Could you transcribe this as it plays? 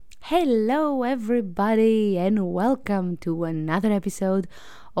Hello, everybody, and welcome to another episode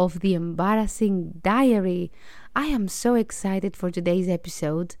of The Embarrassing Diary. I am so excited for today's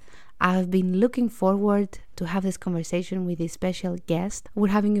episode. I've been looking forward to have this conversation with a special guest. We're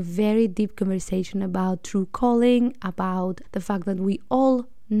having a very deep conversation about true calling, about the fact that we all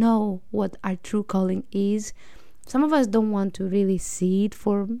know what our true calling is. Some of us don't want to really see it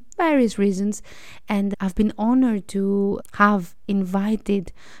for various reasons, and I've been honored to have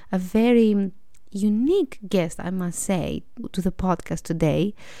invited a very unique guest, I must say, to the podcast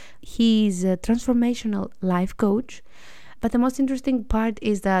today. He's a transformational life coach, but the most interesting part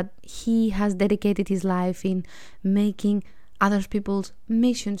is that he has dedicated his life in making other people's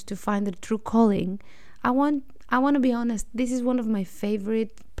missions to find their true calling. I want to be honest, this is one of my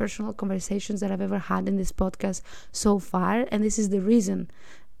favorite personal conversations that I've ever had in this podcast so far, and this is the reason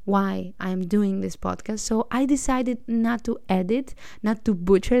why I'm doing this podcast. So I decided not to edit, not to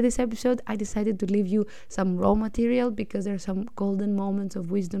butcher this episode. I decided to leave you some raw material because there are some golden moments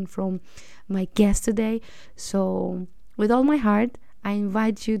of wisdom from my guest today. So with all my heart, I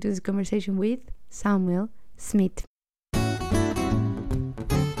invite you to this conversation with Samuel Smit.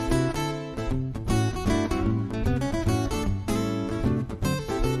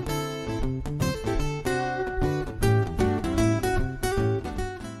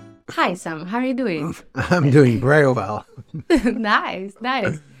 Hi, Sam. How are you doing? I'm doing very well. Nice.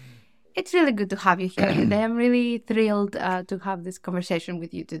 It's really good to have you here today. I'm really thrilled to have this conversation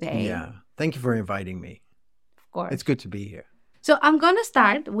with you today. Yeah. Thank you for inviting me. Of course. It's good to be here. So I'm going to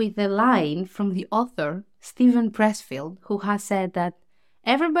start with a line from the author, Stephen Pressfield, who has said that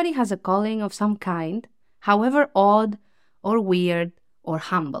everybody has a calling of some kind, however odd or weird or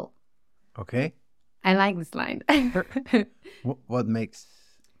humble. Okay. I like this line. What makes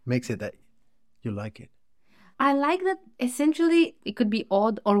it that you like it? I like that essentially it could be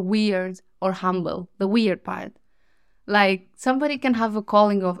odd or weird or humble, the weird part. Like somebody can have a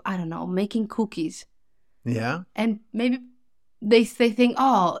calling of, I don't know, making cookies. Yeah. And maybe they think,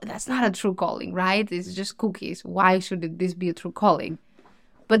 oh, that's not a true calling, right? It's just cookies. Why should this be a true calling?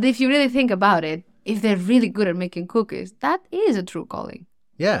 But if you really think about it, if they're really good at making cookies, that is a true calling.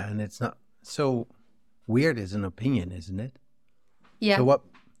 Yeah, and it's not so weird as an opinion, isn't it? Yeah. So what,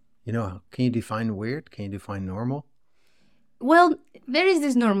 can you define weird? Can you define normal? Well, there is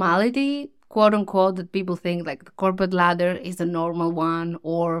this normality, quote unquote, that people think like the corporate ladder is the normal one,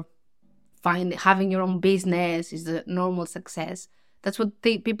 or having your own business is the normal success. That's what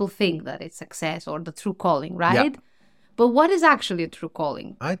people think, that it's success or the true calling, right? Yeah. But what is actually a true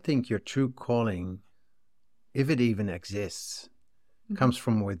calling? I think your true calling, if it even exists, comes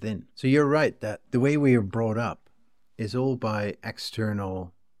from within. So you're right that the way we are brought up is all by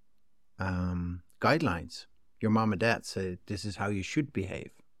external guidelines. Your mom and dad say this is how you should behave.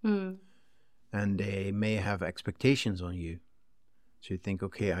 And they may have expectations on you. So you think,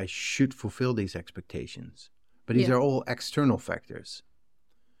 okay, I should fulfill these expectations. But these are all external factors.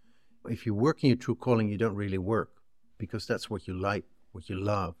 If you work in your true calling, you don't really work because that's what you like, what you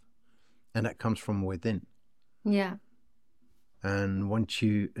love. And that comes from within. Yeah. And once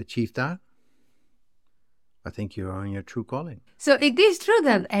you achieve that, I think you're on your true calling. So it is true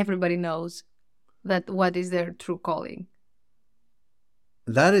that everybody knows that what is their true calling.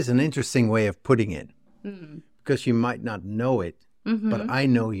 That is an interesting way of putting it. Because you might not know it, but I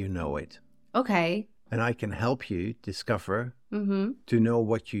know you know it. Okay. And I can help you discover to know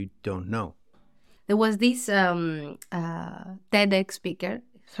what you don't know. There was this TEDx speaker.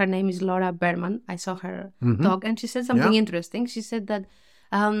 Her name is Laura Berman. I saw her talk, and she said something interesting. She said that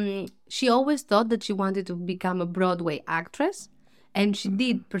she always thought that she wanted to become a Broadway actress, and she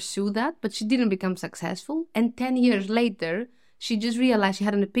did pursue that, but she didn't become successful. And 10 years later, she just realized, she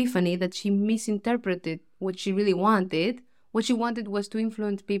had an epiphany that she misinterpreted what she really wanted. What she wanted was to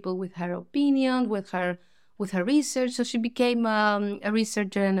influence people with her opinion, with her research. So she became a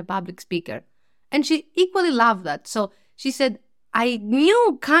researcher and a public speaker. And she equally loved that. So she said, I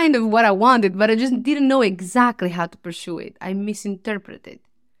knew kind of what I wanted, but I just didn't know exactly how to pursue it. I misinterpreted.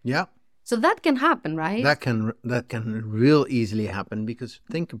 Yeah. So that can happen, right? That can real easily happen, because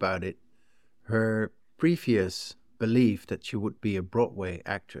think about it. Her previous belief that she would be a Broadway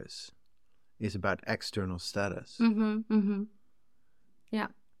actress is about external status. Yeah.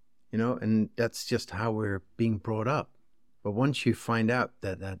 And that's just how we're being brought up. But once you find out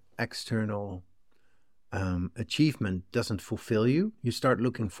that external achievement doesn't fulfill you, you start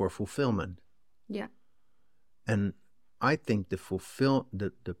looking for fulfillment. Yeah. And I think the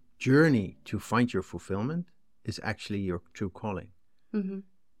journey to find your fulfillment is actually your true calling.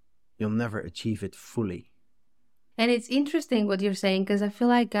 You'll never achieve it fully. And it's interesting what you're saying, because I feel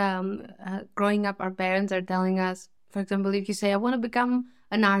like growing up, our parents are telling us, for example, if you say, I want to become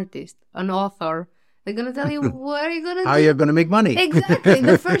an artist, an author, they're going to tell you, what are you going to do? How you're going to make money. Exactly.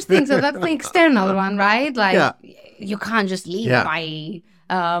 The first thing. So that's the external one, right? Like, Yeah. you can't just live Yeah. by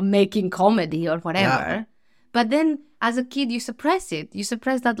making comedy or whatever. Yeah. But then as a kid, you suppress it. You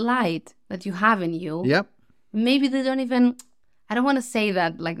suppress that light that you have in you. Yep. Maybe they don't even, I don't want to say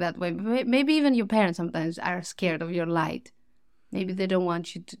that like that way, but maybe even your parents sometimes are scared of your light. Maybe they don't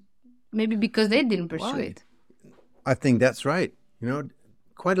want you to, maybe because they didn't pursue it. I think that's right. You know,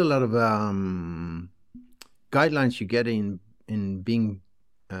 quite a lot of guidelines you get in being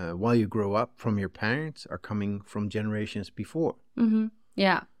while you grow up from your parents are coming from generations before. Mm-hmm.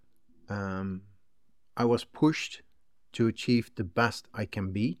 Yeah. I was pushed to achieve the best I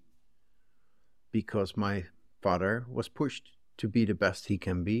can be because my father was pushed to be the best he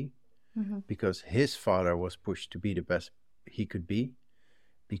can be, because his father was pushed to be the best he could be,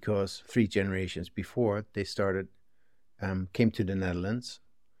 because 3 generations before they started, came to the Netherlands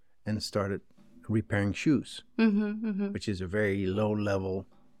and started repairing shoes, which is a very low-level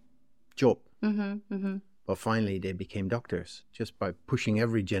job. But finally, they became doctors just by pushing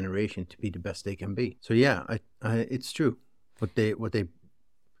every generation to be the best they can be. So yeah, it's true. What they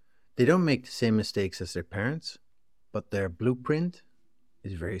don't make the same mistakes as their parents, but their blueprint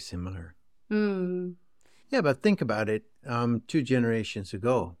is very similar. Yeah, but think about it. 2 generations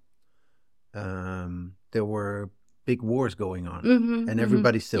ago, there were big wars going on, and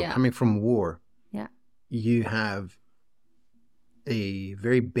everybody's still coming from war. Yeah, you have a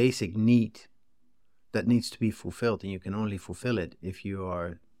very basic need that needs to be fulfilled, and you can only fulfill it if you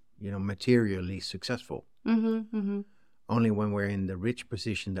are, materially successful. Only when we're in the rich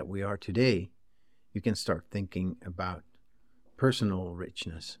position that we are today, you can start thinking about personal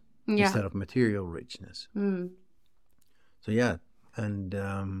richness instead of material richness. So yeah, and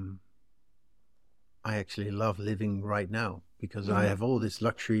I actually love living right now because I have all this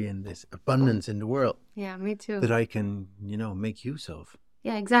luxury and this abundance in the world. Yeah, me too. That I can, make use of.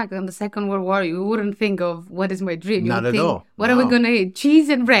 Yeah, exactly. On the Second World War, you wouldn't think of what is my dream. Not at all. What are we going to eat? Cheese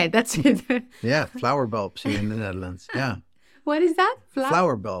and bread. That's it. Yeah, flower bulbs here in the Netherlands. Yeah. What is that?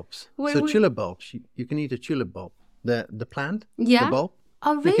 Flower bulbs. So tulip bulbs. You can eat a tulip bulb. The plant. Yeah. The bulb.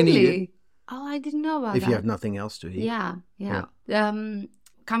 Oh, really? You can eat it. Oh, I didn't know about that. If you have nothing else to eat. Yeah.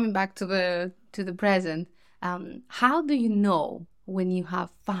 Coming back to the present, how do you know when you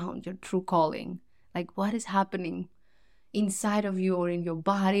have found your true calling? Like, what is happening inside of you or in your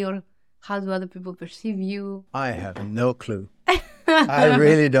body, or how do other people perceive you? I have no clue. I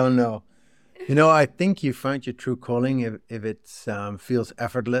really don't know. I think you find your true calling if it feels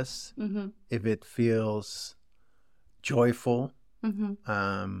effortless, if it feels joyful.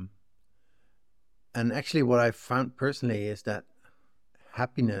 And actually what I found personally is that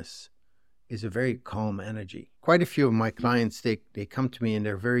happiness is a very calm energy. Quite a few of my clients, they come to me and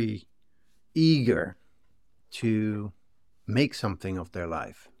they're very eager to make something of their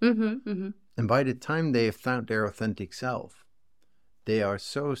life. And by the time they have found their authentic self, they are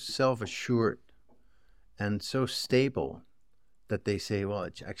so self-assured and so stable that they say, well,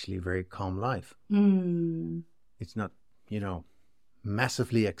 it's actually a very calm life. It's not,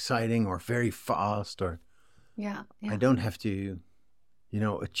 massively exciting or very fast, or I don't have to,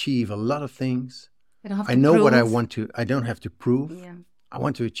 achieve a lot of things. I know what I want to, I don't have to prove. I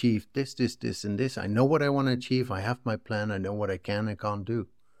want to achieve this, and this. I know what I want to achieve. I have my plan. I know what I can and can't do.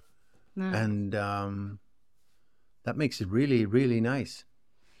 And that makes it really, really nice.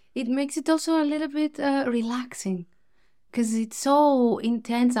 It makes it also a little bit relaxing, because it's so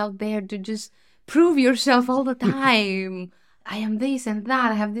intense out there to just prove yourself all the time. I am this and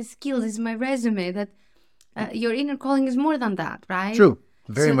that. I have these skills. This is my resume. That your inner calling is more than that, right? True.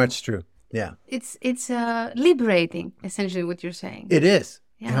 Very much true. Yeah. It's liberating, essentially, what you're saying. It is.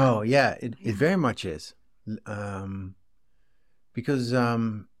 Yeah. Oh, yeah. It very much is. Because,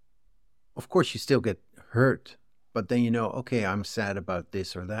 of course, you still get hurt. But then okay, I'm sad about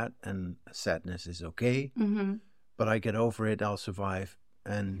this or that. And sadness is okay. But I get over it. I'll survive.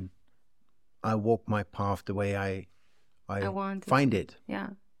 And I walk my path the way I find it. Yeah.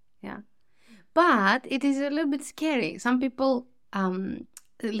 But it is a little bit scary. Some people...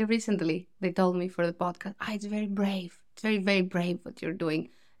 recently they told me for the podcast, it's very brave. It's very, very brave what you're doing.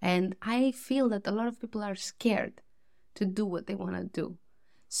 And I feel that a lot of people are scared to do what they want to do.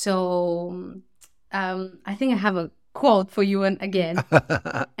 So I think I have a quote for you. And again,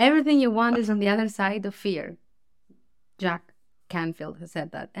 everything you want is on the other side of fear. Jack Canfield has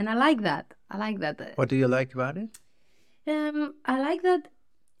said that. And I like that. What do you like about it? I like that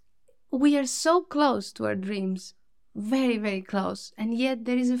we are so close to our dreams very, very close. And yet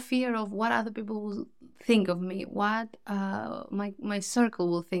there is a fear of what other people will think of me, what my circle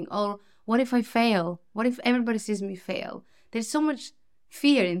will think, or what if I fail? What if everybody sees me fail? There's so much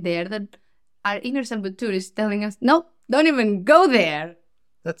fear in there that our inner saboteur is telling us, nope, don't even go there.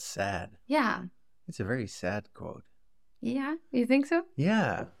 That's sad. Yeah. It's a very sad quote. Yeah, you think so?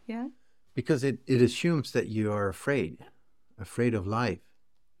 Yeah. Yeah. Because it assumes that you are afraid of life.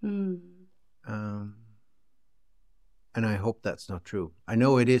 And I hope that's not true. I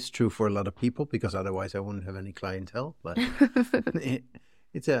know it is true for a lot of people, because otherwise I wouldn't have any clientele. But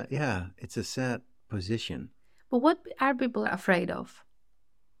it's a sad position. But what are people afraid of?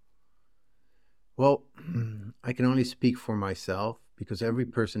 Well, I can only speak for myself, because every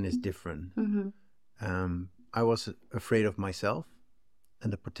person is different. I was afraid of myself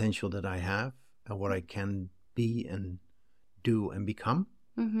and the potential that I have and what I can be and do and become.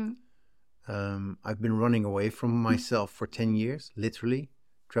 I've been running away from myself for 10 years, literally,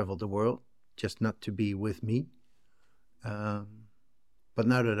 traveled the world, just not to be with me. But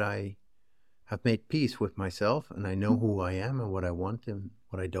now that I have made peace with myself and I know who I am and what I want and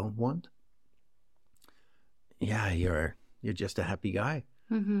what I don't want, yeah, you're just a happy guy.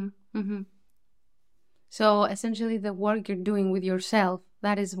 So essentially the work you're doing with yourself,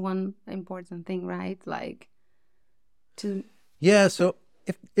 that is one important thing, right? Like to... Yeah, so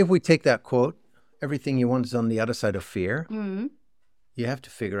if we take that quote, everything you want is on the other side of fear, you have to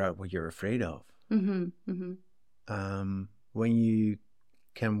figure out what you're afraid of. When you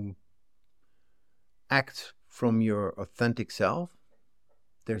can act from your authentic self,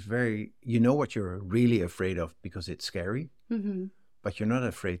 you know what you're really afraid of, because it's scary, but you're not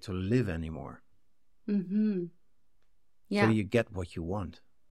afraid to live anymore. Yeah. So you get what you want.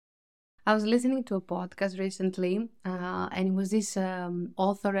 I was listening to a podcast recently, and it was this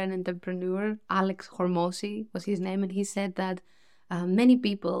author and entrepreneur, Alex Hormozi was his name, and he said that many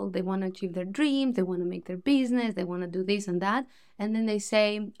people, they want to achieve their dreams, they want to make their business, they want to do this and that, and then they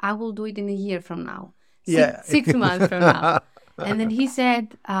say, I will do it in a year from now, 6 months from now. And then he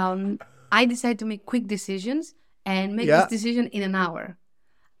said, I decide to make quick decisions and make this decision in an hour.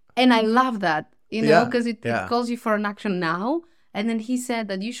 And I love that, because it calls you for an action now. And then he said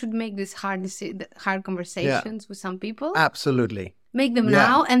that you should make these hard conversations with some people. Absolutely. Make them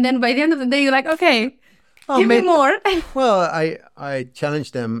now. And then by the end of the day, you're like, okay, give me more. Well, I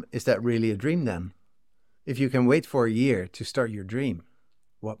challenge them, is that really a dream then? If you can wait for a year to start your dream,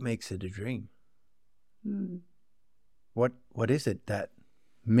 what makes it a dream? What is it that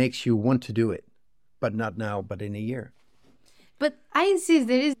makes you want to do it, but not now, but in a year? But I insist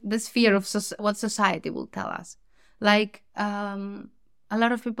there is this fear of what society will tell us. Like, a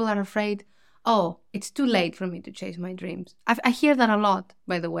lot of people are afraid, oh, it's too late for me to chase my dreams. I hear that a lot,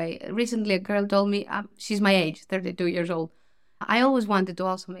 by the way. Recently, a girl told me, she's my age, 32 years old. I always wanted to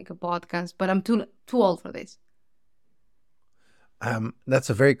also make a podcast, but I'm too old for this. That's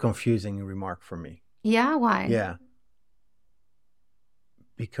a very confusing remark for me. Yeah, why? Yeah.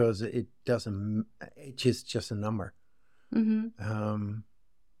 Because age is just a number. Unless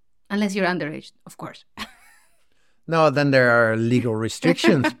you're underage, of course. No, then there are legal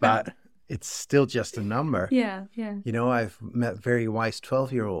restrictions, but it's still just a number. Yeah. I've met very wise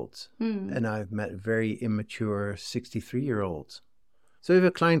 12-year-olds and I've met very immature 63-year-olds. So if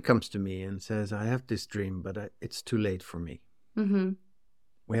a client comes to me and says, I have this dream, but it's too late for me.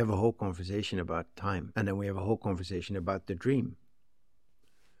 We have a whole conversation about time, and then we have a whole conversation about the dream.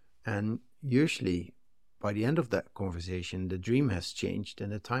 And usually by the end of that conversation, the dream has changed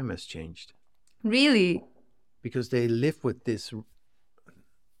and the time has changed. Really? Because they live with this.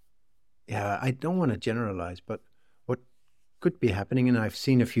 Yeah, I don't want to generalize, but what could be happening, and I've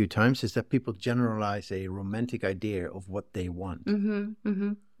seen a few times, is that people generalize a romantic idea of what they want.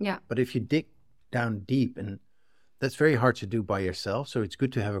 Yeah. But if you dig down deep, and that's very hard to do by yourself, so it's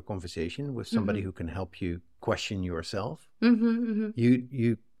good to have a conversation with somebody who can help you question yourself.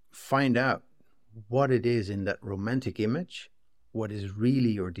 You find out what it is in that romantic image, what is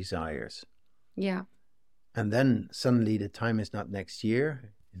really your desires. Yeah. And then suddenly the time is not next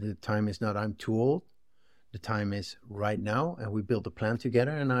year. The time is not I'm too old. The time is right now, and we build a plan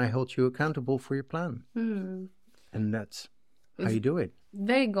together, and I hold you accountable for your plan. And that's how you do it.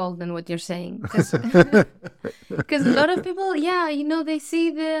 Very golden what you're saying. Because a lot of people, they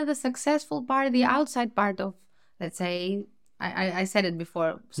see the successful part, the outside part of, let's say, I said it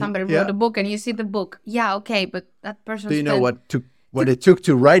before, somebody wrote a book and you see the book. Yeah, okay, but that person... Do you know what it took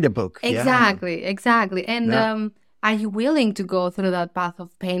to write a book? Exactly. And are you willing to go through that path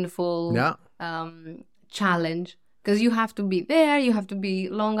of painful challenge Because you have to be there, you have to be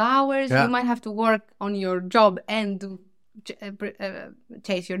long hours, you might have to work on your job and to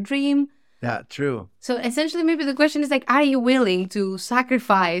chase your dream. Yeah, true. So essentially, maybe the question is like, are you willing to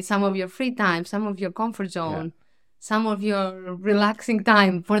sacrifice some of your free time, some of your comfort zone, some of your relaxing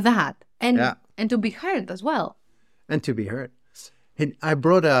time for that? And to be heard as well. And to be heard. I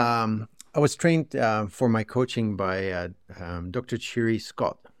brought, I was trained for my coaching by Dr. Cherie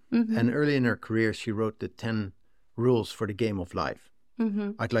Scott. Mm-hmm. And early in her career, she wrote the 10 rules for the game of life.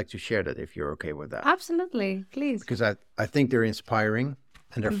 Mm-hmm. I'd like to share that if you're okay with that. Absolutely, please. Because I think they're inspiring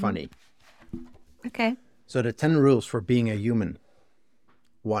and they're funny. Okay. So the 10 rules for being a human.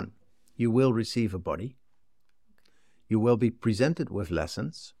 1, you will receive a body. You will be presented with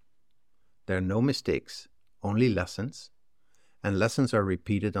lessons. There are no mistakes, only lessons. And lessons are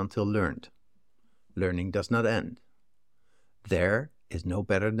repeated until learned. Learning does not end. There is no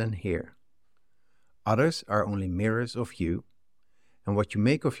better than here. Others are only mirrors of you, and what you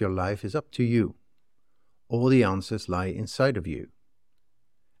make of your life is up to you. All the answers lie inside of you,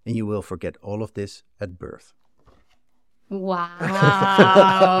 and you will forget all of this at birth. Wow.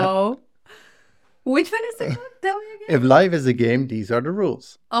 Which one is the book? Tell me again. If life is a game, these are the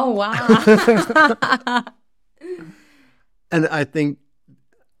rules. Oh, wow. And I think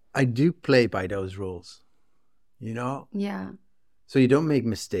I do play by those rules, you know? Yeah. So you don't make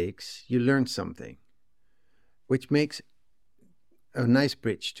mistakes, you learn something, which makes a nice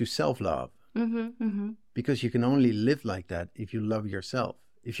bridge to self-love. Mm-hmm, mm-hmm. Because you can only live like that if you love yourself.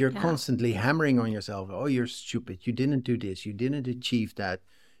 If you're constantly hammering on yourself, oh, you're stupid, you didn't do this, you didn't achieve that,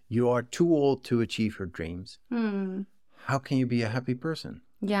 you are too old to achieve your dreams. How can you be a happy person?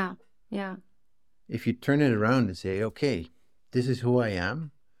 Yeah, yeah. If you turn it around and say, okay, this is who I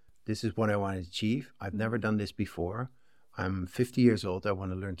am, this is what I want to achieve, I've never done this before, I'm 50 years old, I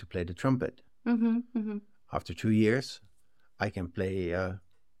want to learn to play the trumpet. Mm-hmm, mm-hmm. After 2 years, I can play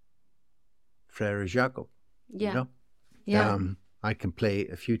Frère Jacob. Yeah. You know? Yeah. I can play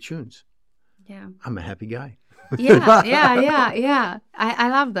a few tunes. Yeah. I'm a happy guy. Yeah. I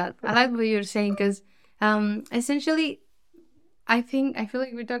love that. I like what you're saying because essentially, I feel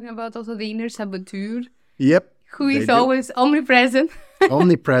like we're talking about also the inner saboteur. Yep. Who is always omnipresent.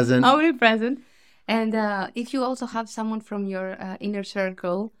 Omnipresent. Omnipresent. And if you also have someone from your inner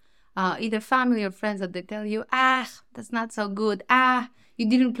circle, either family or friends, that they tell you, that's not so good. You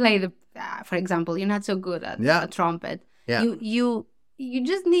didn't play for example, you're not so good at a trumpet. Yeah. You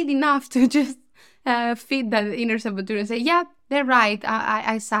just need enough to just feed that inner saboteur and say, yeah, they're right.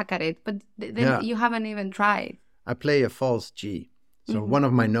 I suck at it. But then you haven't even tried. I play a false G. So one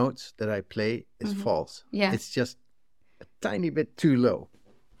of my notes that I play is false. Yeah. It's just a tiny bit too low.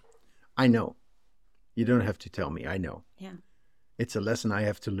 I know. You don't have to tell me. I know. Yeah. It's a lesson I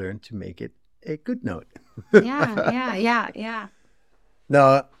have to learn to make it a good note. Yeah.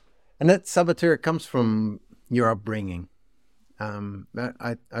 No, and that saboteur comes from your upbringing.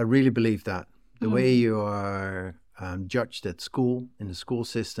 I really believe that. The way you are judged at school, in the school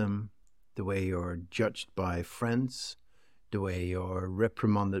system, the way you're judged by friends, the way you're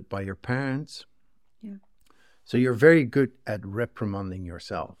reprimanded by your parents. Yeah. So you're very good at reprimanding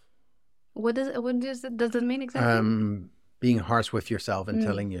yourself. What does it mean exactly? Being harsh with yourself and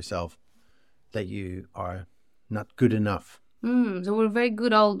telling yourself that you are not good enough. So we're very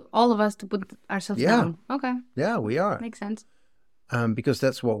good, all of us, to put ourselves down. Okay. Yeah, we are. Makes sense. Because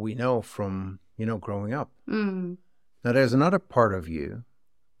that's what we know from, growing up. Now, there's another part of you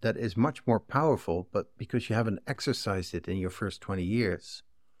that is much more powerful, but because you haven't exercised it in your first 20 years,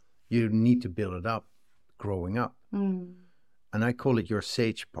 you need to build it up growing up. And I call it your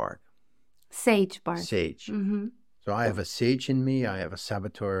sage part. Sage part. Sage. Mm-hmm. So I have a sage in me, I have a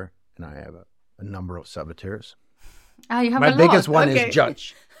saboteur, and I have a number of saboteurs. You have My biggest one is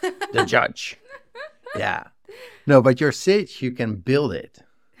judge. The judge. Yeah. No, but your sage, you can build it.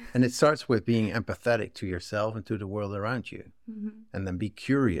 And it starts with being empathetic to yourself and to the world around you. Mm-hmm. And then be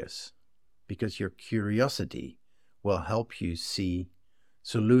curious, because your curiosity will help you see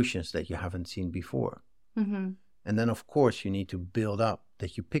solutions that you haven't seen before. Mm-hmm. And then, of course, you need to build up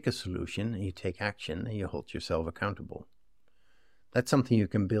that you pick a solution and you take action and you hold yourself accountable. That's something you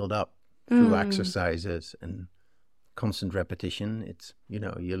can build up through exercises and constant repetition. It's, you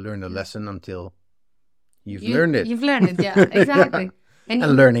learn a lesson until you've learned it. You've learned it, yeah, exactly.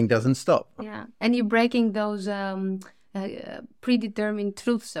 And learning doesn't stop. Yeah, and you're breaking those predetermined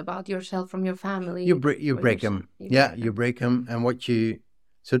truths about yourself from your family. You break them. You break them. And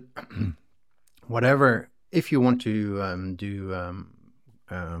whatever, if you want to do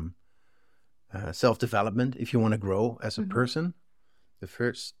self-development, if you want to grow as a person, the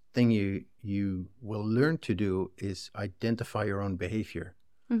first thing you will learn to do is identify your own behavior,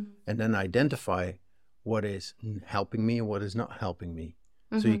 and then identify what is helping me and what is not helping me.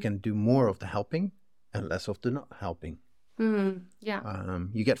 So you can do more of the helping and less of the not helping.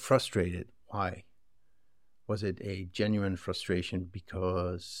 You get frustrated. Why? Was it a genuine frustration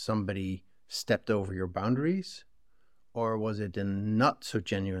because somebody stepped over your boundaries? Or was it a not so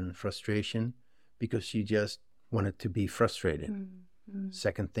genuine frustration because you just wanted to be frustrated?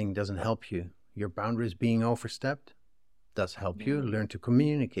 Second thing doesn't help you. Your boundaries being overstepped does help you learn to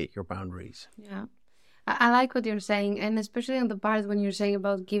communicate your boundaries. Yeah. I like what you're saying, and especially on the part when you're saying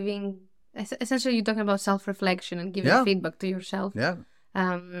about giving, essentially you're talking about self-reflection and giving feedback to yourself. Yeah.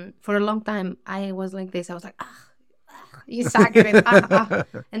 For a long time, I was like this. I was like, you suck at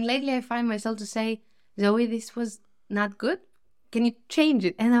it. And lately I find myself to say, Zoe, this was not good. Can you change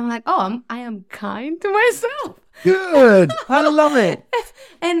it? And I'm like, I am kind to myself. Good. I love it.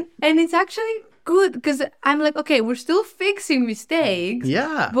 And it's actually good because I'm like, okay, we're still fixing mistakes.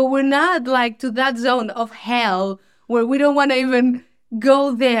 Yeah. But we're not like to that zone of hell where we don't want to even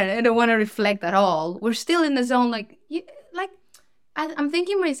go there and don't want to reflect at all. We're still in the zone like I'm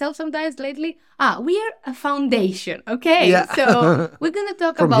thinking myself sometimes lately, we are a foundation, okay? Yeah. So we're going to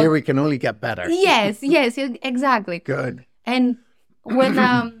talk From about... here we can only get better. Yes, exactly. Good. And when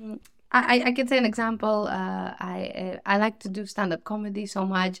I can say an example, I like to do stand-up comedy so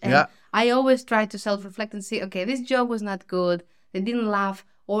much, and I always try to self-reflect and see, okay, this joke was not good, they didn't laugh,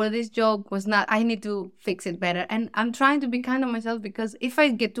 or this joke was not, I need to fix it better. And I'm trying to be kind on myself because if I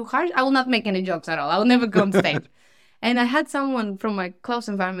get too harsh, I will not make any jokes at all. I will never go on stage. And I had someone from my close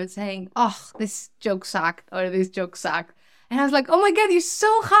environment saying, this joke sucked, or this joke sucked. And I was like, oh my God, you're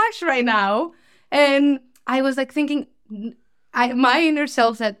so harsh right now. And I was like thinking, my inner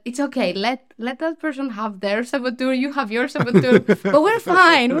self said, it's okay, let that person have their saboteur, you have your saboteur, but we're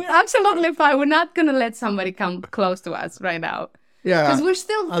fine. We're absolutely fine. We're not going to let somebody come close to us right now. Yeah. Because we're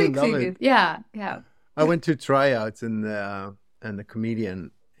still fixing it. Yeah. I went to tryouts and the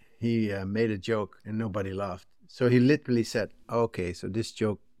comedian, he made a joke and nobody laughed. So he literally said, okay, so this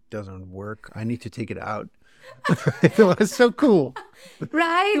joke doesn't work. I need to take it out. It was so cool.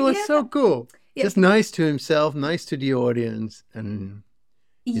 Right? It was so cool. Yeah. Just nice to himself, nice to the audience. And,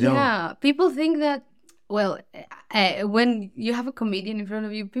 you know. People think that, when you have a comedian in front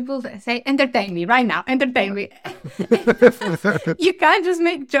of you, people say, entertain me right now, entertain me. You can't just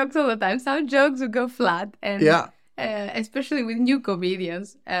make jokes all the time. Some jokes will go flat. And especially with new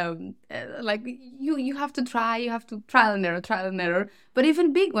comedians, like you have to try, you have to trial and error. But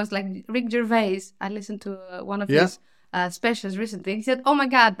even big ones like Rick Gervais, I listened to one of his specials recently. He said, oh my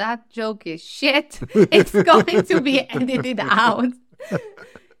God, that joke is shit. It's going to be edited out.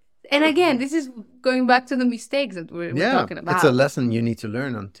 And again, this is going back to the mistakes that we're talking about. It's a lesson you need to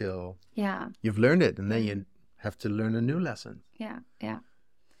learn until you've learned it. And then you have to learn a new lesson. Yeah.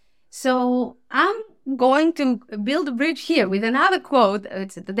 So I'm going to build a bridge here with another quote.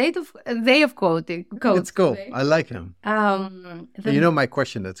 It's the day of quoting. Let's go. Today. I like him. You know my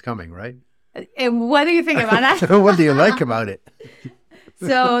question that's coming, right? What do you think about that? What do you like about it?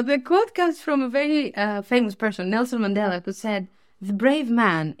 So the quote comes from a very famous person, Nelson Mandela, who said, "The brave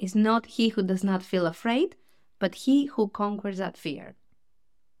man is not he who does not feel afraid, but he who conquers that fear."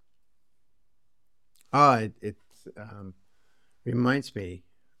 It reminds me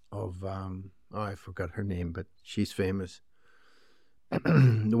of, I forgot her name, but she's famous.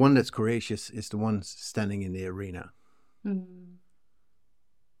 The one that's courageous is the one standing in the arena.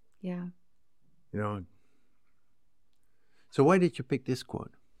 Yeah. You know. So why did you pick this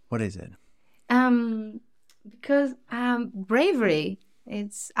quote? What is it? Because bravery,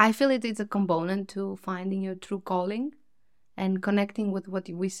 I feel it's a component to finding your true calling and connecting with what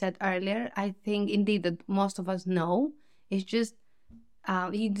we said earlier. I think indeed that most of us know. It's just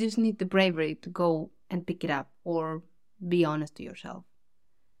you just need the bravery to go and pick it up or be honest to yourself.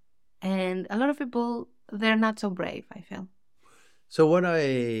 And a lot of people, they're not so brave, I feel. So what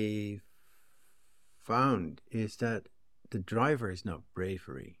I found is that the driver is not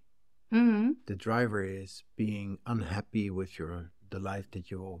bravery. Mm-hmm. The driver is being unhappy with the life that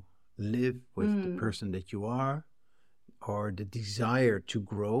you live, with the person that you are, or the desire to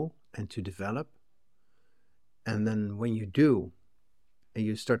grow and to develop. And then when you do, and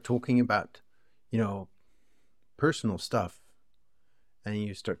you start talking about, personal stuff, and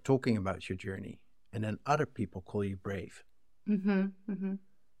you start talking about your journey, and then other people call you brave. Mm-hmm. Mm-hmm.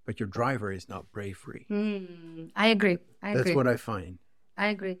 But your driver is not bravery. I agree. That's what I find. I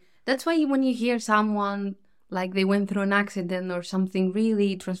agree. That's why when you hear someone like they went through an accident or something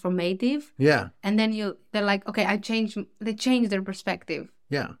really transformative, yeah, and then they're like, okay, they changed their perspective.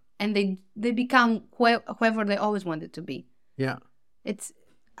 Yeah. and they become whoever they always wanted to be. Yeah.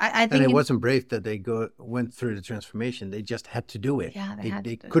 I think and it wasn't brave that they went through the transformation. They just had to do it. Yeah,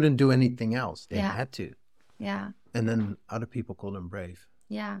 they couldn't do anything else. They had to. Yeah. And then other people call them brave.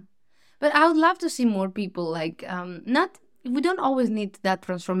 Yeah. But I would love to see more people like we don't always need that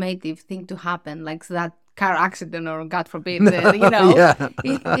transformative thing to happen, like that car accident or God forbid, you know.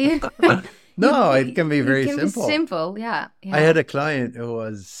 No, it can be very simple. Be simple, yeah. I had a client who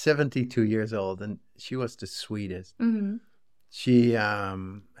was 72 years old, and she was the sweetest. Mm-hmm. She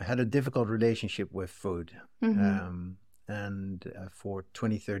had a difficult relationship with food. Mm-hmm. And for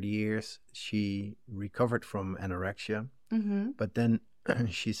 20, 30 years, she recovered from anorexia. Mm-hmm. But then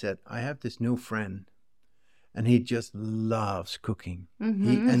she said, I have this new friend, and he just loves cooking. Mm-hmm.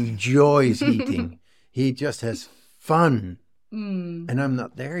 He enjoys eating. He just has fun. Mm. And I'm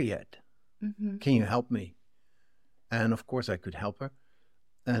not there yet. Mm-hmm. Can you help me? And of course I could help her.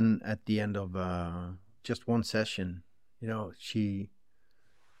 And at the end of just one session, you know,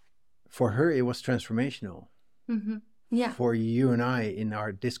 for her, it was transformational. Mm-hmm. Yeah. For you and I, in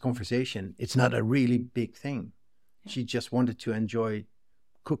this conversation, it's not a really big thing. Yeah. She just wanted to enjoy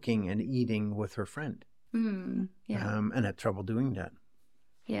cooking and eating with her friend. Mm. Yeah. And had trouble doing that.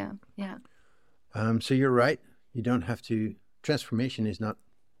 Yeah. Yeah. So you're right. You don't have to. Transformation is not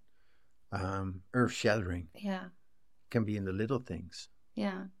earth-shattering. Yeah. It can be in the little things.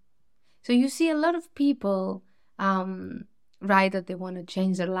 Yeah. So you see a lot of people write that they want to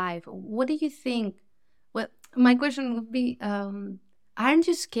change their life. What do you think? Well, my question would be, aren't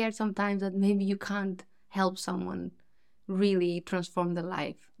you scared sometimes that maybe you can't help someone really transform their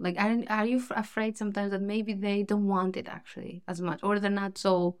life? Like, are you afraid sometimes that maybe they don't want it actually as much, or they're not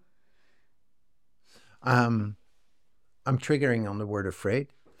so... I'm triggering on the word afraid.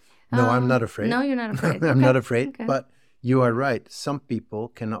 No, I'm not afraid. No, you're not afraid. I'm not afraid, but you are right. Some people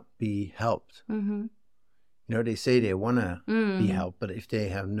cannot be helped. Mm-hmm. You know, they say they want to be helped, but if they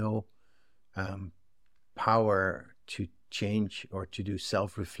have no power to change or to do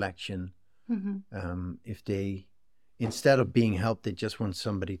self-reflection, mm-hmm. If they, instead of being helped, they just want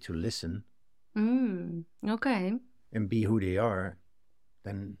somebody to listen okay, and be who they are,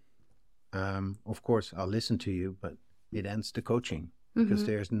 then of course I'll listen to you, but it ends the coaching because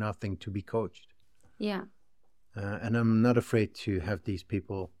there's nothing to be coached. Yeah. And I'm not afraid to have these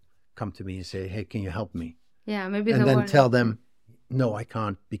people come to me and say, hey, can you help me? Yeah, maybe. And then tell them, no, I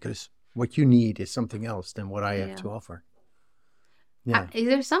can't, because what you need is something else than what I have to offer. Yeah. Is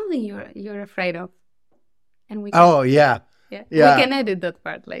there something you're afraid of? And we can, yeah. We can edit that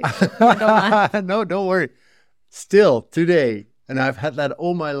part later. No, don't worry. Still today, and I've had that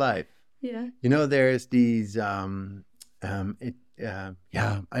all my life. Yeah. You know, there's these I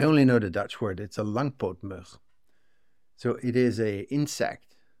only know the Dutch word. It's a langpootmug. So it is a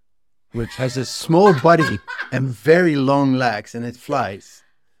insect which has a small body and very long legs, and it flies.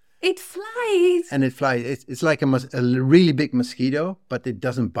 It flies. And it flies. It's like a really big mosquito, but it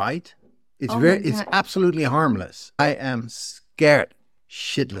doesn't bite. It's it's absolutely harmless. I am scared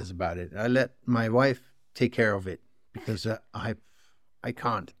shitless about it. I let my wife take care of it because I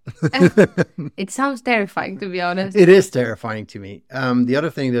can't. It sounds terrifying, to be honest. It is terrifying to me. The other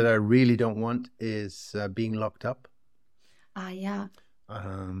thing that I really don't want is being locked up. Yeah.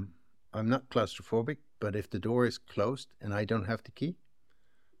 I'm not claustrophobic, but if the door is closed and I don't have the key,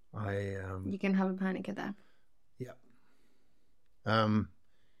 you can have a panic attack. Yeah.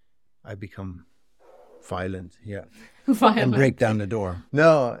 I become violent. Yeah. Violent. And break down the door.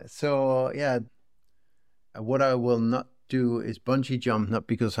 No. So yeah. What I will not do is bungee jump, not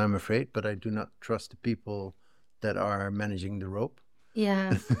because I'm afraid, but I do not trust the people that are managing the rope.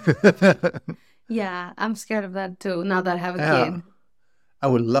 Yeah. Yeah, I'm scared of that too, now that I have a kid. I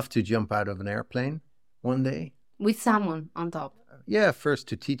would love to jump out of an airplane one day. With someone on top. Yeah, first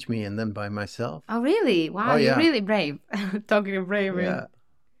to teach me and then by myself. Oh, really? Wow, you're really brave. Talking of bravery. Yeah,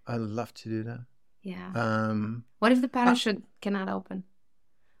 I'd love to do that. Yeah. What if the parachute cannot open?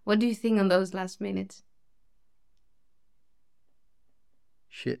 What do you think on those last minutes?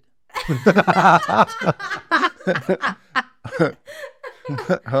 Shit.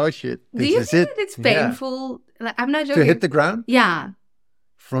 Oh shit! Do you think that it's painful? Yeah. Like, I'm not joking. To hit the ground? Yeah.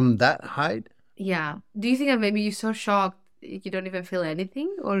 From that height? Yeah. Do you think that maybe you're so shocked you don't even feel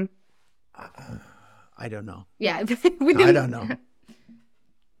anything, or? I don't know. Yeah, I don't know.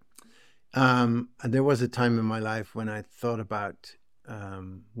 There was a time in my life when I thought about,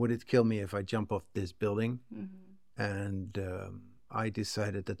 would it kill me if I jump off this building? Mm-hmm. And I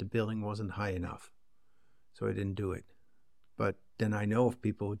decided that the building wasn't high enough, so I didn't do it. But then I know of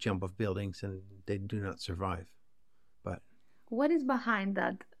people who jump off buildings and they do not survive. But what is behind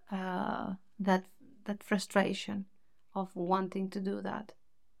that? that frustration of wanting to do that?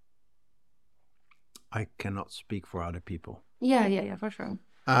 I cannot speak for other people. Yeah, for sure.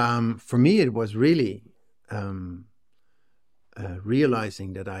 For me, it was really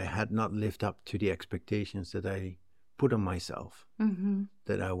realizing that I had not lived up to the expectations that I put on myself,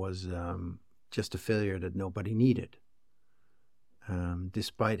 that I was just a failure that nobody needed,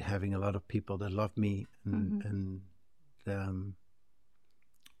 despite having a lot of people that loved me and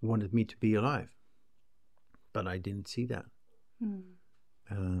wanted me to be alive. But I didn't see that.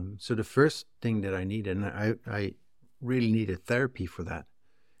 So the first thing that I needed, and I really needed therapy for that,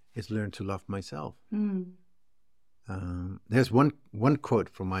 is learn to love myself. There's one quote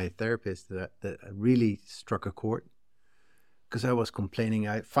from my therapist that really struck a chord, because I was complaining.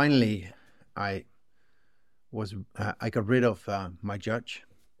 I got rid of my judge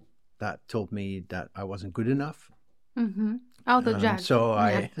that told me that I wasn't good enough. Oh, the judge. So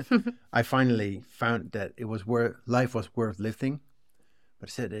I finally found that life was worth living. But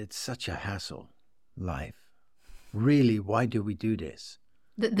I said, it's such a hassle, life. Really, why do we do this?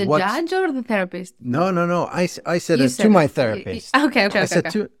 The judge or the therapist? No. I said it to my therapist. Okay.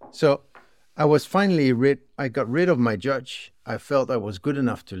 So I was finally I got rid of my judge. I felt I was good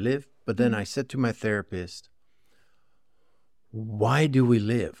enough to live. But then I said to my therapist, why do we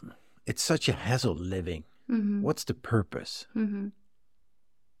live? It's such a hassle living. What's the purpose? And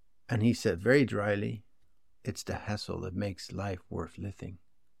he said very dryly, it's the hassle that makes life worth living.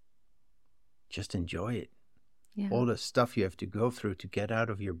 Just enjoy it. Yeah. All the stuff you have to go through to get out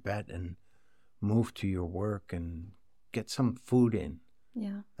of your bed and move to your work and get some food in.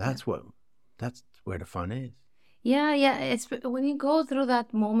 Yeah. That's where the fun is. Yeah. It's when you go through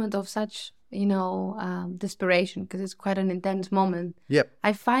that moment of such, desperation, because it's quite an intense moment. Yep.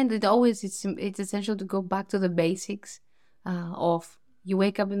 I find that always it's essential to go back to the basics of you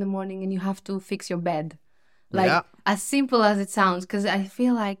wake up in the morning and you have to fix your bed. As simple as it sounds, because I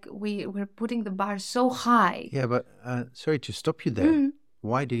feel like we're putting the bar so high. Yeah, but sorry to stop you there.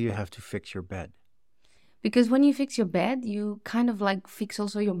 Why do you have to fix your bed? Because when you fix your bed, you kind of like fix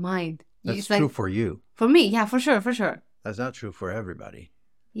also your mind. That's true for you. For me, yeah, for sure. That's not true for everybody.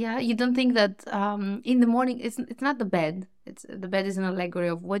 Yeah, you don't think that in the morning it's not the bed. The bed is an allegory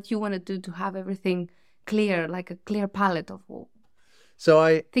of what you want to do to have everything clear, like a clear palette of. So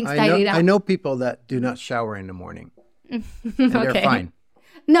I know people that do not shower in the morning, and they're fine.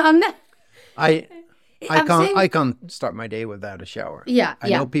 No, I'm not. I can't start my day without a shower. Yeah, I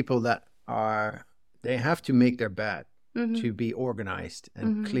know people that they have to make their bed to be organized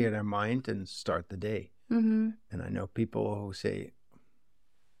and clear their mind and start the day. And I know people who say,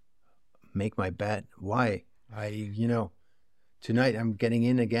 make my bed. Why? Tonight I'm getting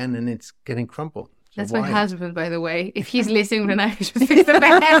in again and it's getting crumpled. So that's my husband, by the way. If he's listening, then I should fix the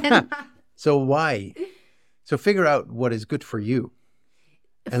bed. So why? So figure out what is good for you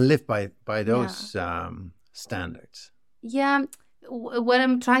and live by those standards. Yeah. What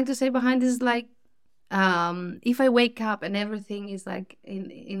I'm trying to say behind this is like, if I wake up and everything is like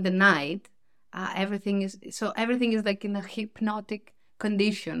in the night, everything is like in a hypnotic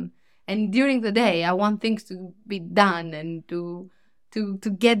condition. And during the day, I want things to be done and to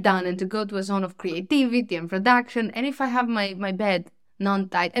get done and to go to a zone of creativity and production. And if I have my bed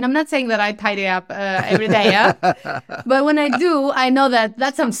non-tied, and I'm not saying that I tidy up every day, but when I do, I know that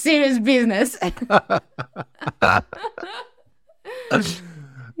that's some serious business.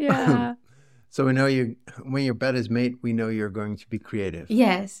 Yeah. So we know when your bed is made, we know you're going to be creative.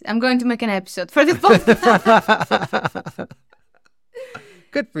 Yes, I'm going to make an episode for the podcast.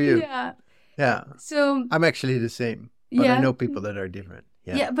 Good for you. Yeah. So I'm actually the same, but I know people that are different.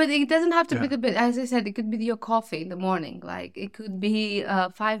 Yeah, but it doesn't have to be the bit. As I said, it could be your coffee in the morning. Like it could be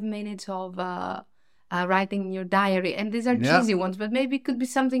 5 minutes of writing in your diary. And these are cheesy ones, but maybe it could be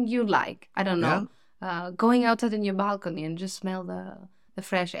something you like. I don't know. Going outside in your balcony and just smell the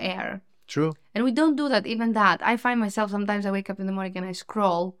fresh air. True. And we don't do that. Even that, I find myself sometimes I wake up in the morning and I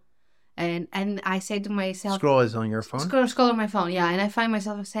scroll. And I say to myself... Scroll is on your phone? Scroll on my phone, yeah. And I find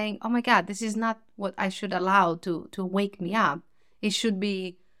myself saying, oh my God, this is not what I should allow to wake me up. It should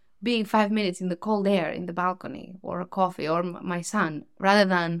be being 5 minutes in the cold air in the balcony or a coffee or my son rather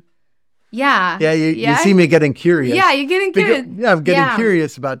than... You see me getting curious. Yeah, you're getting curious. I'm getting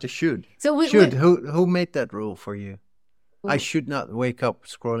curious about the should. So who made that rule for you? I should not wake up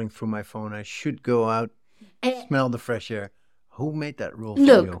scrolling through my phone. I should go out, smell the fresh air. Who made that rule for you?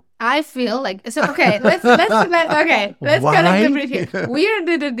 Look, I feel like let's connect the bridge here. We are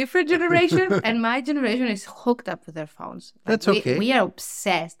in a different generation, and my generation is hooked up with their phones. That's okay. We are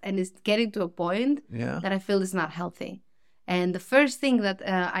obsessed, and it's getting to a point that I feel is not healthy. And the first thing that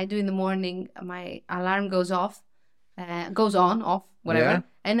I do in the morning, my alarm goes off, goes on, off, whatever. Yeah.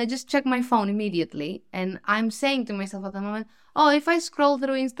 And I just check my phone immediately. And I'm saying to myself at the moment, oh, if I scroll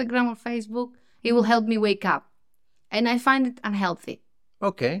through Instagram or Facebook, it will help me wake up. And I find it unhealthy.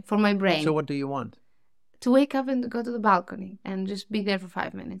 Okay. For my brain. So what do you want? To wake up and go to the balcony and just be there for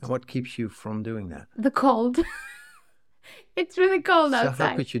 5 minutes. And what keeps you from doing that? The cold. It's really cold outside. So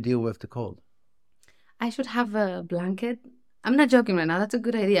how could you deal with the cold? I should have a blanket. I'm not joking right now. That's a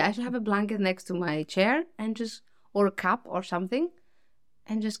good idea. I should have a blanket next to my chair and just, or a cup or something,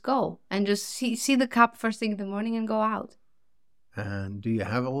 and just go and just see the cup first thing in the morning and go out. And do you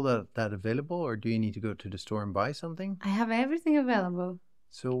have all that available, or do you need to go to the store and buy something? I have everything available.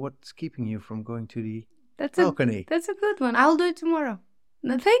 So what's keeping you from going to the balcony? That's a good one. I'll do it tomorrow.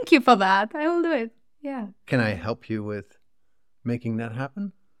 No, thank you for that. I will do it. Yeah. Can I help you with making that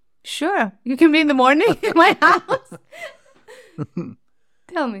happen? Sure. You can be in the morning in my house.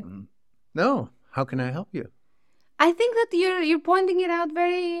 Tell me. No. How can I help you? I think that you're pointing it out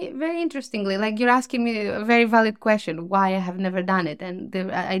very, very interestingly. Like you're asking me a very valid question, why I have never done it. And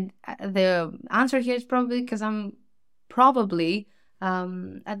the answer here is probably because I'm probably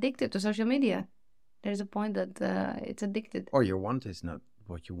addicted to social media. There's a point that it's addicted. Or your want is not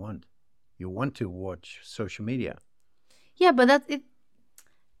what you want. You want to watch social media. Yeah, but that's it.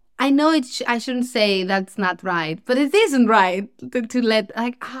 I know I shouldn't say that's not right, but it isn't right to let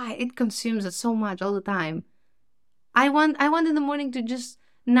it consumes us so much all the time. I want in the morning to just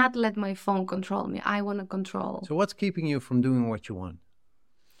not let my phone control me. I want to control. So what's keeping you from doing what you want?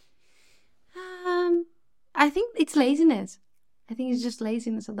 I think it's laziness. I think it's just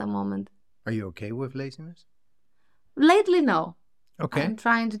laziness at that moment. Are you okay with laziness? Lately, no. Okay. I'm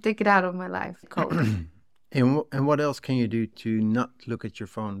trying to take it out of my life. And what else can you do to not look at your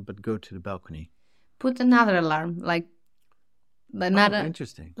phone but go to the balcony? Put another alarm,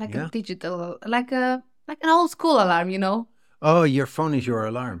 interesting. Like a digital, like an old school alarm, you know. Oh, your phone is your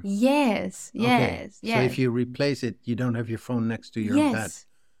alarm. Yes. Okay. So if you replace it, you don't have your phone next to your bed.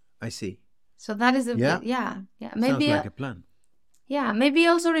 I see. So that is maybe sounds like a plan. Yeah, maybe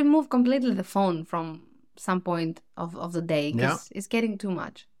also remove completely the phone from some point of the day because it's getting too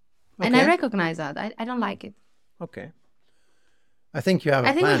much. Okay. And I recognize that. I don't like it. Okay. I think you have a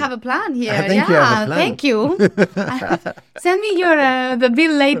plan. I think we have a plan here. I think you have a plan. Thank you. Send me the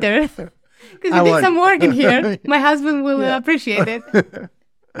bill later. Because you did some work in here. My husband will appreciate it.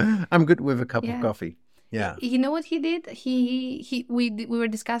 I'm good with a cup of coffee. Yeah. You know what he did? We were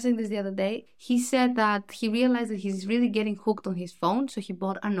discussing this the other day. He said that he realized that he's really getting hooked on his phone. So he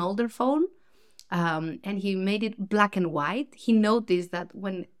bought an older phone and he made it black and white. He noticed that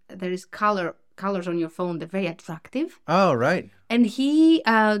when there is colors on your phone, they're very attractive. Oh, right. And he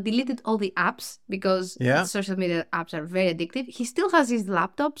deleted all the apps because social media apps are very addictive. He still has his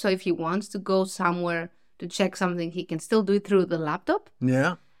laptop. So if he wants to go somewhere to check something, he can still do it through the laptop.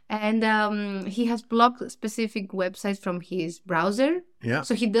 Yeah. And he has blocked specific websites from his browser. Yeah.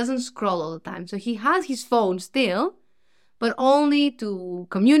 So he doesn't scroll all the time. So he has his phone still, but only to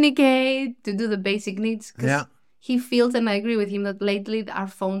communicate, to do the basic needs. Yeah. He feels, and I agree with him, that lately our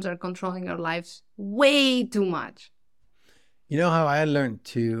phones are controlling our lives way too much. You know how I learned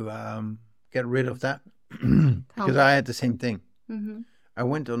to get rid of that? Because I had the same thing. Mm-hmm. I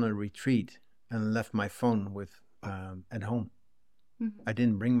went on a retreat and left my phone at home. Mm-hmm. I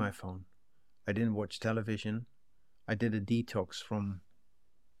didn't bring my phone. I didn't watch television. I did a detox from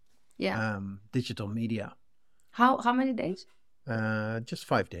digital media. How many days? Just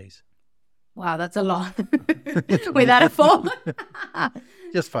 5 days. Wow, that's a lot. Without a phone.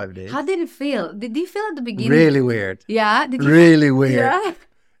 Just 5 days. How did it feel? Did you feel at the beginning? Really weird. Yeah? Really weird. Yeah?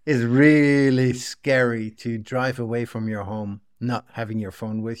 It's really scary to drive away from your home not having your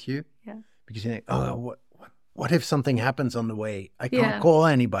phone with you. Yeah. Because you think, oh, what if something happens on the way? I can't call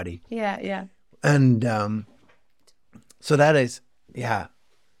anybody. Yeah. And so that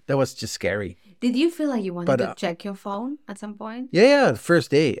was just scary. Did you feel like you wanted to check your phone at some point? Yeah, the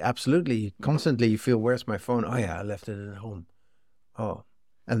first day, absolutely. Constantly you feel, where's my phone? Oh yeah, I left it at home. Oh.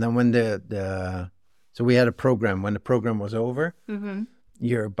 And then when so we had a program. When the program was over, mm-hmm.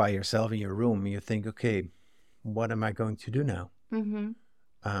 You're by yourself in your room. You think, okay, what am I going to do now? Mm-hmm.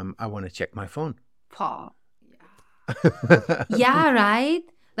 I want to check my phone. Paul. Yeah. Yeah, right?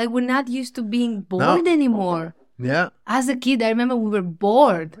 Like we're not used to being bored anymore. Yeah. As a kid, I remember we were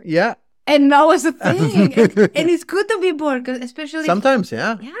bored. Yeah. And that was a thing. and it's good to be bored, cause especially... Sometimes,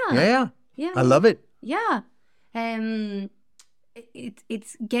 yeah. I love it. Yeah.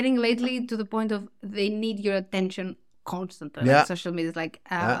 It's getting lately to the point of they need your attention constantly. Yeah. Like social media is like,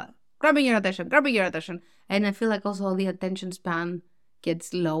 grabbing your attention, grabbing your attention. And I feel like also the attention span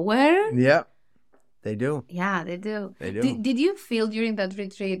gets lower. Yeah, they do. Yeah, they do. They do. Did you feel during that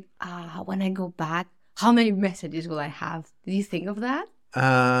retreat, when I go back, how many messages will I have? Did you think of that?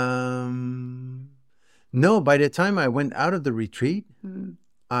 No, by the time I went out of the retreat,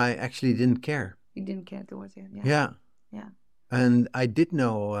 I actually didn't care. You didn't care towards it. Yeah. Yeah. Yeah. And I did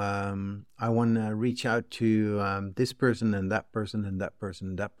know I want to reach out to this person and that person and that person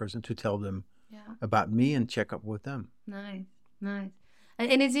and that person to tell them about me and check up with them. Nice, nice.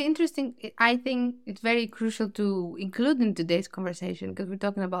 And it's interesting. I think it's very crucial to include in today's conversation because we're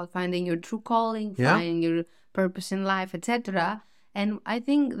talking about finding your true calling, finding your purpose in life, etc. And I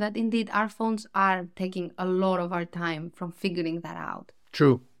think that indeed our phones are taking a lot of our time from figuring that out.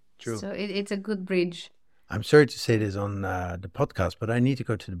 True. So it's a good bridge. I'm sorry to say this on the podcast, but I need to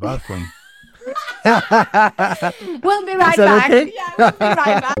go to the bathroom. We'll be right Is that back. okay? Yeah, we'll be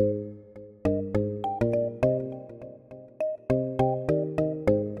right back.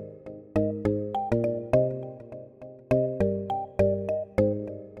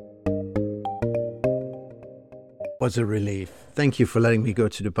 Was a relief. Thank you for letting me go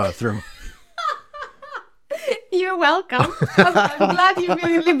to the bathroom. You're welcome. I'm glad you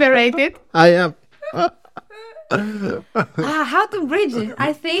feel liberated. I am. How to bridge it?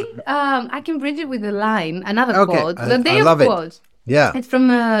 I think I can bridge it with a line, another quote. The day I of love quotes. It. Yeah. It's from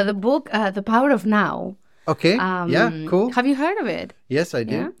the book The Power of Now. Okay. Yeah, cool. Have you heard of it? Yes, I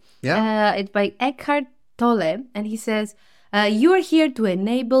do. Yeah. It's by Eckhart Tolle, and he says, you are here to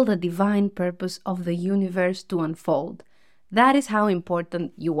enable the divine purpose of the universe to unfold. That is how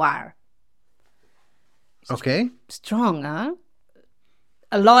important you are. Okay. Strong, huh?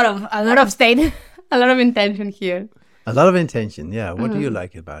 A lot of state, a lot of intention here. A lot of intention, yeah. What do you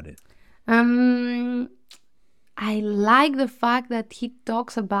like about it? I like the fact that he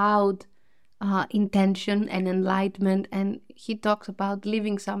talks about intention and enlightenment, and he talks about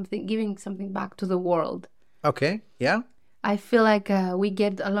giving something back to the world. Okay, yeah. I feel like we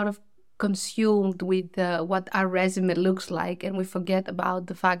get a lot of consumed with what our resume looks like, and we forget about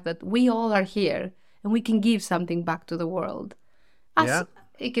the fact that we all are here and we can give something back to the world.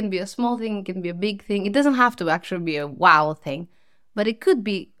 It can be a small thing, it can be a big thing. It doesn't have to actually be a wow thing, but it could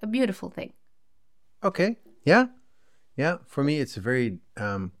be a beautiful thing. Okay, yeah. Yeah, for me, it's a very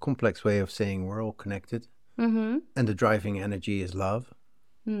complex way of saying we're all connected. Mm-hmm. And the driving energy is love.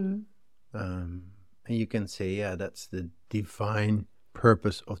 Mm-hmm. And you can say, yeah, that's the divine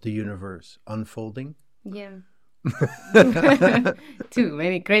purpose of the universe unfolding. Yeah. Too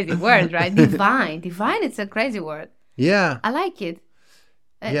many crazy words, right? Divine, it's a crazy word. Yeah. I like it.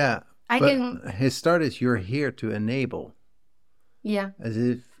 His start is you're here to enable. Yeah. As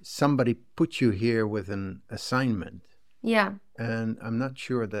if somebody put you here with an assignment. Yeah. And I'm not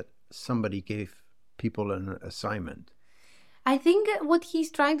sure that somebody gave people an assignment. I think what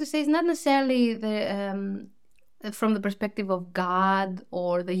he's trying to say is not necessarily from the perspective of God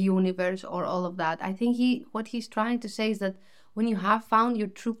or the universe or all of that. I think what he's trying to say is that when you have found your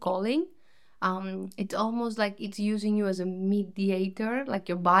true calling, it's almost like it's using you as a mediator, like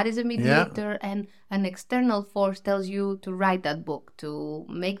your body is a mediator, and an external force tells you to write that book, to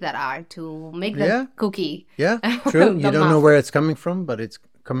make that art, to make that cookie. Yeah, true. You don't know where it's coming from, but it's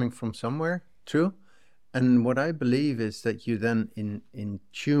coming from somewhere. True. And what I believe is that you then in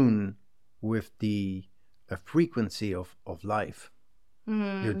tune with the frequency of life.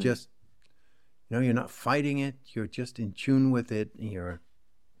 Mm. You're just, you're not fighting it. You're just in tune with it. And you're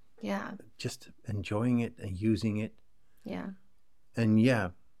just enjoying it and using it. Yeah. And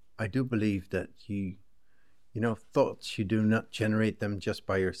I do believe that thoughts, you do not generate them just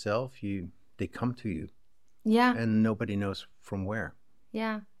by yourself. They come to you. Yeah. And nobody knows from where.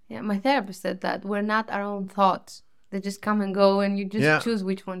 Yeah. Yeah, my therapist said that we're not our own thoughts. They just come and go, and you just choose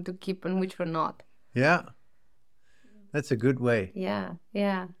which one to keep and which one not. Yeah. That's a good way. Yeah,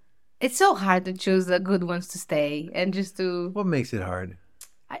 yeah. It's so hard to choose the good ones to stay and just to... What makes it hard?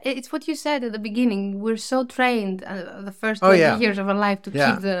 It's what you said at the beginning. We're so trained the first 20 years of our life to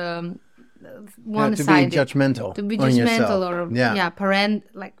keep the one-sided. To be judgmental. To be judgmental or, parent,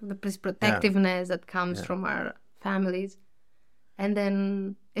 like this protectiveness that comes from our families. And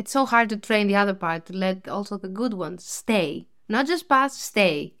then it's so hard to train the other part to let also the good ones stay. Not just pass,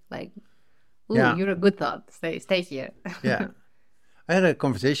 stay. Like, you're a good thought. Stay here. Yeah. I had a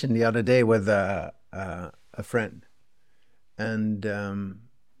conversation the other day with a friend. And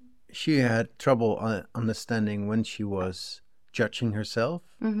she had trouble understanding when she was judging herself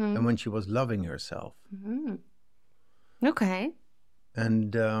and when she was loving herself. Mm-hmm. Okay.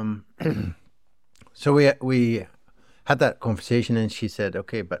 And so we had that conversation, and she said,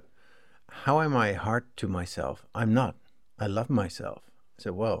 okay, but how am I hard to myself? I'm not. I love myself. I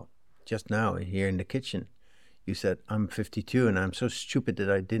said, well, just now here in the kitchen, you said, I'm 52 and I'm so stupid that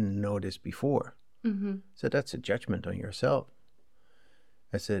I didn't know this before. So that's a judgment on yourself.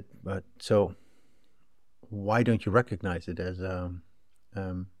 I said, but so why don't you recognize it as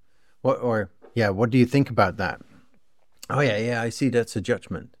what do you think about that? Oh yeah, I see that's a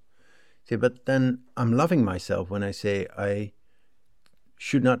judgment. See, but then I'm loving myself when I say I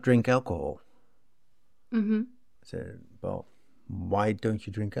should not drink alcohol. I said, well, why don't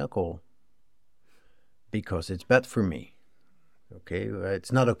you drink alcohol? Because it's bad for me. Okay,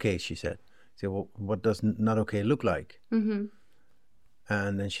 it's not okay, she said. I said, well, what does not okay look like? And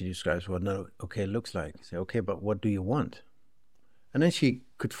then she describes what not okay looks like. I say, okay, but what do you want? And then she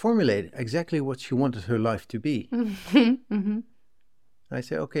could formulate exactly what she wanted her life to be. I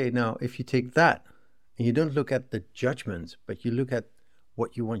say, okay, now if you take that and you don't look at the judgments, but you look at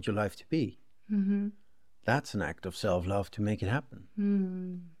what you want your life to be, that's an act of self-love to make it happen.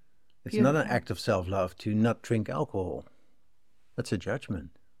 It's not an act of self-love to not drink alcohol. That's a judgment.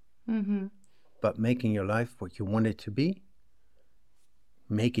 But making your life what you want it to be,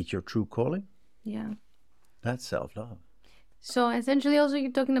 make it your true calling. Yeah. That's self-love. So essentially also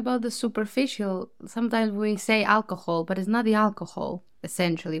you're talking about the superficial. Sometimes we say alcohol, but it's not the alcohol,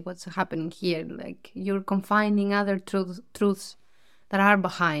 essentially, what's happening here. Like you're confining other truths that are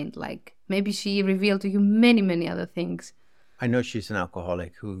behind. Like maybe she revealed to you many, many other things. I know she's an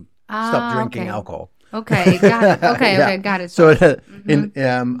alcoholic who stopped drinking alcohol. Okay, got it. Okay, got it. So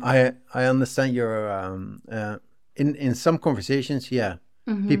I understand your in some conversations,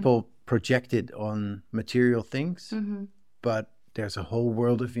 people projected on material things, but there's a whole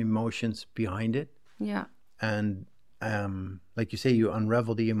world of emotions behind it. Yeah. And like you say, you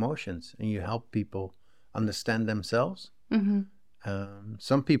unravel the emotions and you help people understand themselves.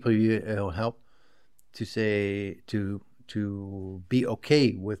 Some people you'll help to say to be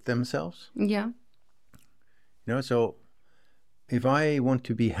okay with themselves. Yeah. You know, so if I want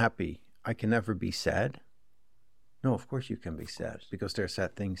to be happy, I can never be sad. No, of course you can be sad because there are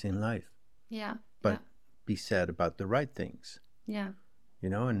sad things in life. Yeah. But be sad about the right things. Yeah. You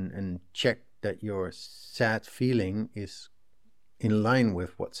know, and check that your sad feeling is in line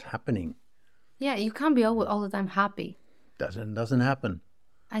with what's happening. Yeah, you can't be all the time happy. Doesn't happen.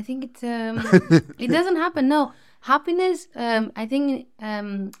 I think it doesn't happen. No, happiness. I think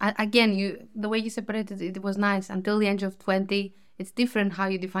again, the way you separated it was nice. Until the age of 20, it's different how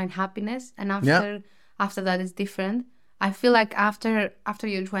you define happiness, and after that, it's different. I feel like after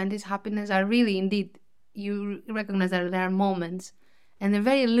your 20s, happiness are really indeed. You recognize that there are moments, and they're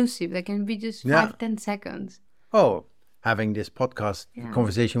very elusive. They can be just 5-10 seconds. Oh, having this podcast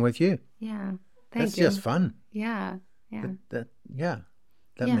conversation with you. Yeah, that's just fun. Yeah.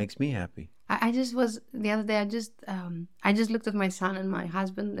 That makes me happy. I just was the other day. I just looked at my son and my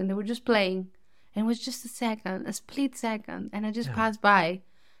husband, and they were just playing, and it was just a split second, and I just passed by,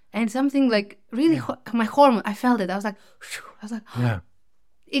 and something like really my hormone. I felt it. I was like, yeah.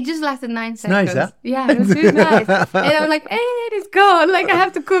 It just lasted 9 seconds. Nice, huh? Yeah, it was really nice. And I was like, hey, it's gone. Like I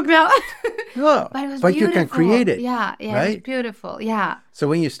have to cook now. But it was beautiful. You can create it. Yeah, right? It was beautiful. Yeah. So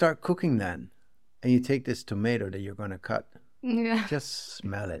when you start cooking then, and you take this tomato that you're going to cut, just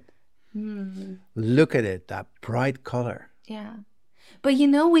smell it. Look at it, that bright color. Yeah. But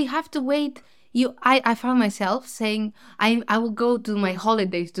we have to wait. I found myself saying, I will go to my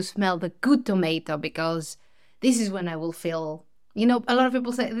holidays to smell the good tomato because this is when I will feel... a lot of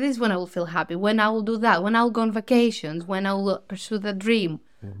people say, this is when I will feel happy, when I will do that, when I will go on vacations, when I will pursue the dream.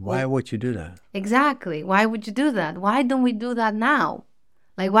 Why would you do that? Exactly. Why would you do that? Why don't we do that now?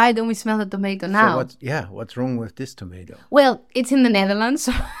 Like, why don't we smell the tomato now? What's wrong with this tomato? Well, it's in the Netherlands,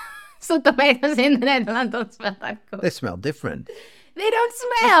 so tomatoes in the Netherlands don't smell that good. They smell different. They don't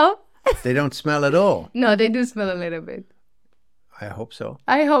smell. They don't smell at all. No, they do smell a little bit. I hope so.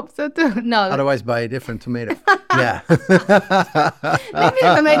 I hope so too. No. Otherwise, buy a different tomato. Yeah. Maybe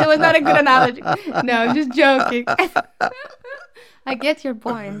the tomato was not a good analogy. No, I'm just joking. I get your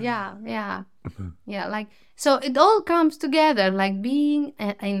point. Yeah. Like, so it all comes together, like being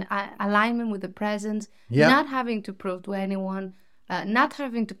in alignment with the present, not having to prove to anyone, not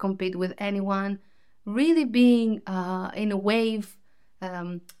having to compete with anyone, really being in a wave,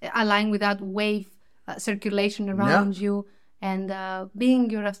 aligned with that wave circulation around you. And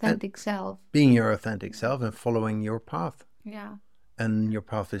being your authentic self. Being your authentic self and following your path. Yeah. And your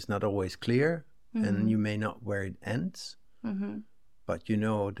path is not always clear. And you may not where it ends. But you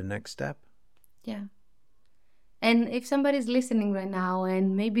know the next step. Yeah. And if somebody's listening right now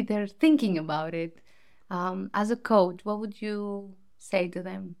and maybe they're thinking about it, as a coach, what would you say to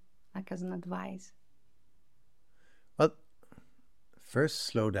them? like as an advice? Well, first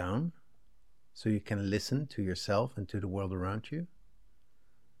slow down so you can listen to yourself and to the world around you.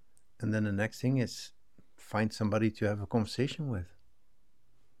 And then the next thing is find somebody to have a conversation with.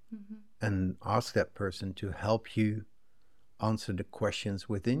 And ask that person to help you answer the questions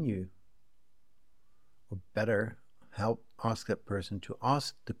within you. Or better, ask that person to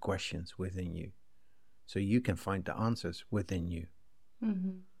ask the questions within you so you can find the answers within you.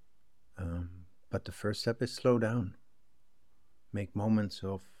 But the first step is slow down. Make moments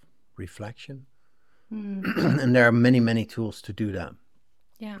of reflection. And there are many, many tools to do that.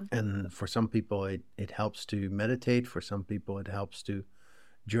 Yeah. And for some people, it helps to meditate. For some people, it helps to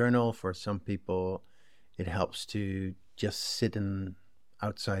journal. For some people, it helps to just sit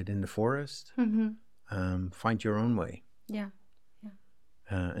outside in the forest. Find your own way. Yeah.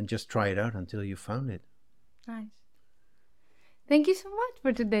 And just try it out until you found it. Nice. Thank you so much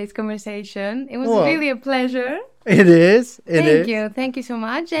for today's conversation. It was really a pleasure. It is. Thank you so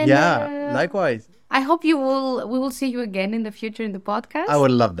much. And likewise. I hope we will see you again in the future in the podcast. I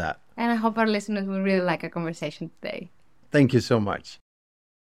would love that. And I hope our listeners will really like our conversation today. Thank you so much.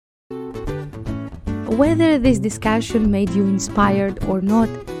 Whether this discussion made you inspired or not,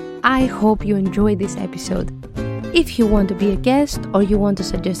 I hope you enjoyed this episode. If you want to be a guest or you want to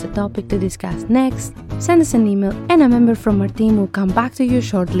suggest a topic to discuss next, send us an email and a member from our team will come back to you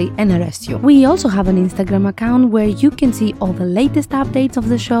shortly and arrest you. We also have an Instagram account where you can see all the latest updates of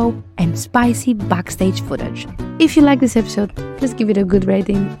the show and spicy backstage footage. If you like this episode, please give it a good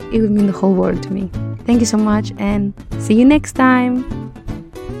rating. It would mean the whole world to me. Thank you so much and see you next time.